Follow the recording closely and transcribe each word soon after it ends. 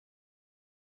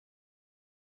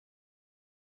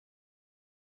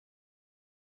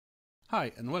Hi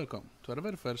and welcome to our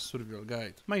very first survival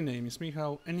guide. My name is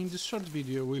Michał and in this short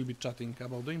video we'll be chatting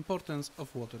about the importance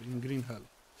of water in Green Hell.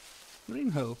 Green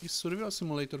Hell is a survival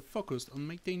simulator focused on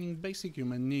maintaining basic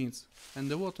human needs, and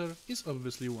the water is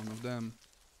obviously one of them.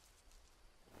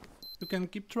 You can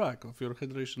keep track of your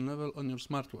hydration level on your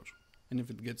smartwatch, and if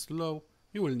it gets low,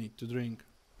 you will need to drink.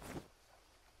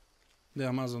 The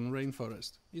Amazon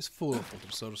rainforest is full of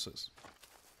water sources,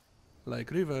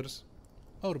 like rivers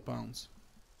or ponds.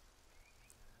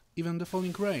 Even the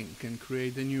falling rain can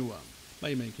create a new one,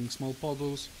 by making small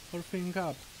puddles or filling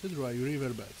up the dry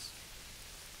riverbeds.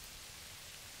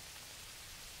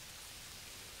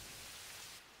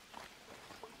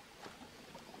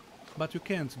 But you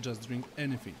can't just drink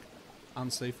anything.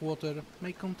 Unsafe water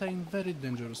may contain very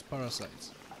dangerous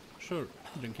parasites. Sure,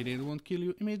 drinking it won't kill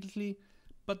you immediately,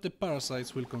 but the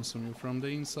parasites will consume you from the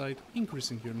inside,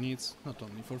 increasing your needs not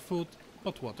only for food,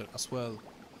 but water as well.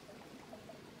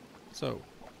 So,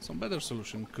 some better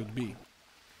solution could be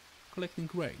collecting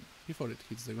rain before it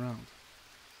hits the ground.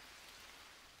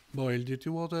 Boil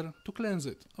dirty water to cleanse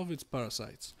it of its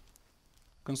parasites.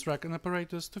 Construct an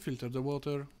apparatus to filter the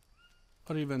water,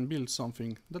 or even build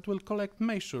something that will collect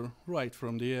moisture right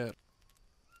from the air.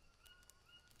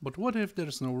 But what if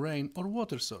there's no rain or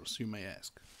water source, you may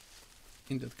ask?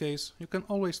 In that case, you can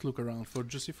always look around for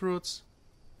juicy fruits,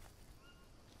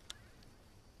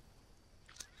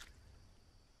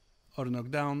 or knock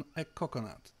down a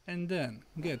coconut and then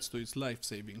get to its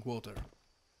life-saving water.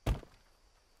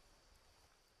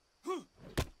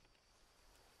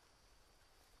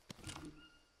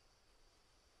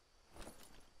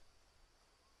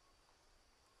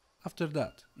 After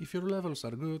that, if your levels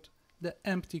are good, the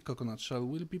empty coconut shell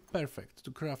will be perfect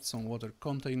to craft some water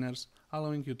containers,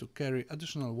 allowing you to carry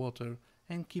additional water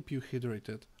and keep you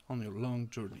hydrated on your long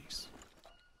journeys.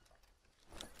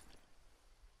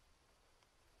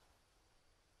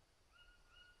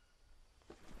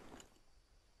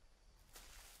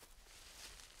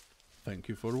 Thank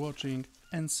you for watching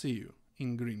and see you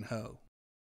in Green Hell.